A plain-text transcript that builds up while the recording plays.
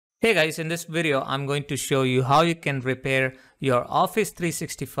Hey guys, in this video, I'm going to show you how you can repair your Office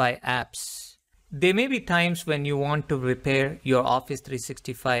 365 apps. There may be times when you want to repair your Office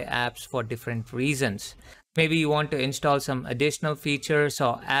 365 apps for different reasons. Maybe you want to install some additional features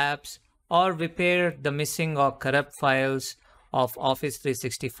or apps or repair the missing or corrupt files of Office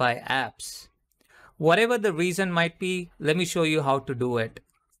 365 apps. Whatever the reason might be, let me show you how to do it.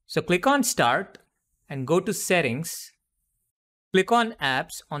 So click on Start and go to Settings. Click on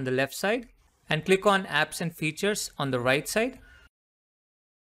Apps on the left side and click on Apps and Features on the right side.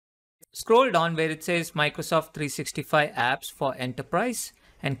 Scroll down where it says Microsoft 365 Apps for Enterprise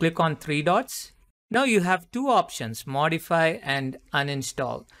and click on three dots. Now you have two options, Modify and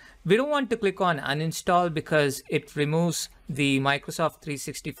Uninstall. We don't want to click on Uninstall because it removes the Microsoft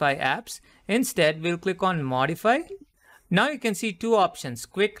 365 apps. Instead, we'll click on Modify. Now you can see two options,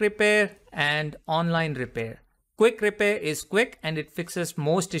 Quick Repair and Online Repair. Quick Repair is quick and it fixes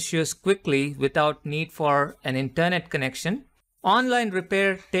most issues quickly without need for an internet connection. Online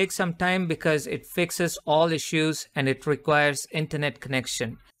Repair takes some time because it fixes all issues and it requires internet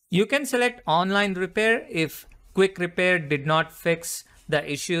connection. You can select Online Repair if Quick Repair did not fix the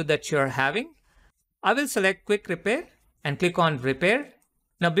issue that you're having. I will select Quick Repair and click on Repair.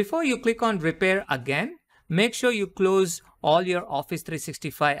 Now before you click on Repair again, make sure you close all your Office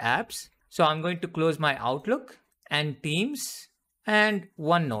 365 apps. So I'm going to close my Outlook and Teams and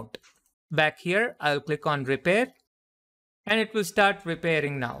OneNote. Back here, I'll click on Repair and it will start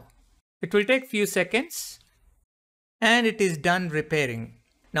repairing now. It will take few seconds and it is done repairing.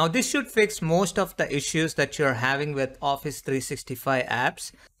 Now this should fix most of the issues that you're having with Office 365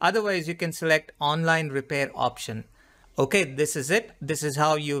 apps. Otherwise, you can select Online Repair option. Okay, this is it. This is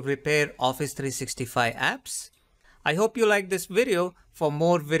how you repair Office 365 apps. I hope you like this video. For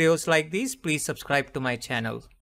more videos like these, please subscribe to my channel.